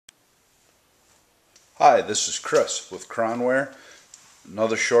Hi, this is Chris with Cronware.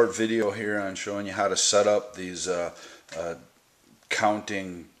 Another short video here on showing you how to set up these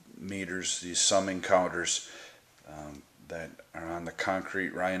counting meters, these summing counters that are on the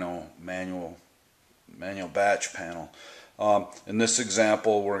concrete Rhino manual batch panel. In this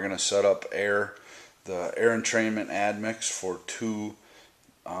example, we're going to set up the air entrainment admix for 2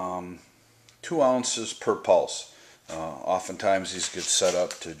 ounces per pulse. Oftentimes these get set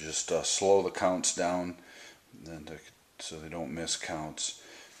up to just slow the counts down and so they don't miss counts.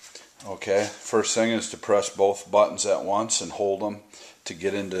 Okay, first thing is to press both buttons at once and hold them to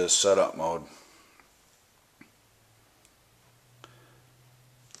get into setup mode.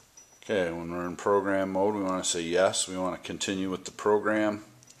 Okay, when we're in program mode, we want to say yes. We want to continue with the program.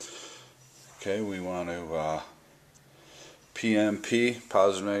 Okay, we want to PMP,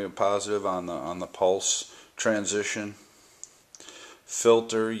 positive, negative, positive on the pulse transition.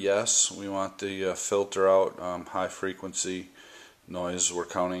 Filter, yes, we want the filter out high frequency noise. We're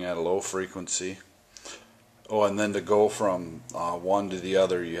counting at a low frequency. Oh, and then to go from one to the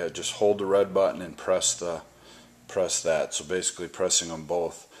other, you just hold the red button and press that. So basically pressing them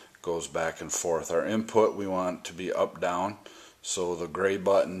both goes back and forth. Our input we want to be up down, so the gray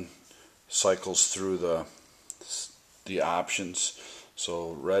button cycles through the options.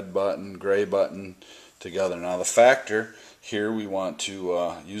 So red button, gray button together. Now the factor here, we want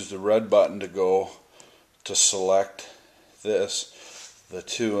to use the red button to go to select the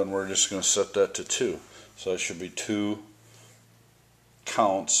 2, and we're just going to set that to 2. So it should be 2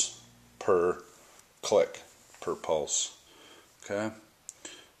 counts per click, per pulse. Okay.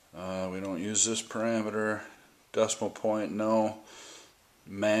 We don't use this parameter. Decimal point, no.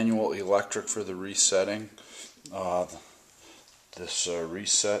 Manual electric for the resetting. This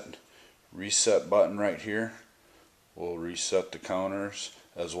reset button right here will reset the counters,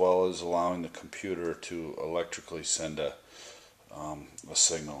 as well as allowing the computer to electrically send a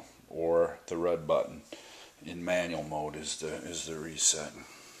signal. Or the red button in manual mode is the reset.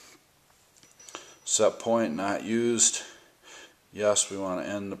 Set point not used. Yes, we want to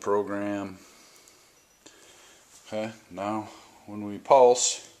end the program. Okay, now when we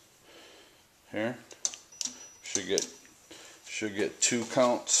pulse here, should get 2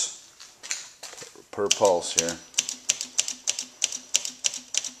 counts per pulse here.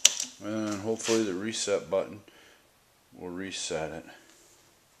 And hopefully the reset button will reset it.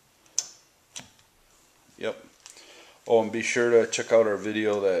 Yep. Oh, and be sure to check out our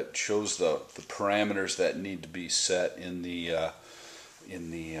video that shows the parameters that need to be set in the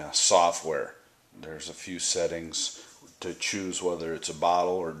software. There's a few settings to choose whether it's a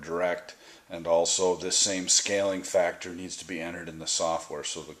bottle or direct, and also this same scaling factor needs to be entered in the software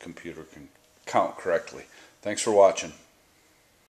so the computer can count correctly. Thanks for watching.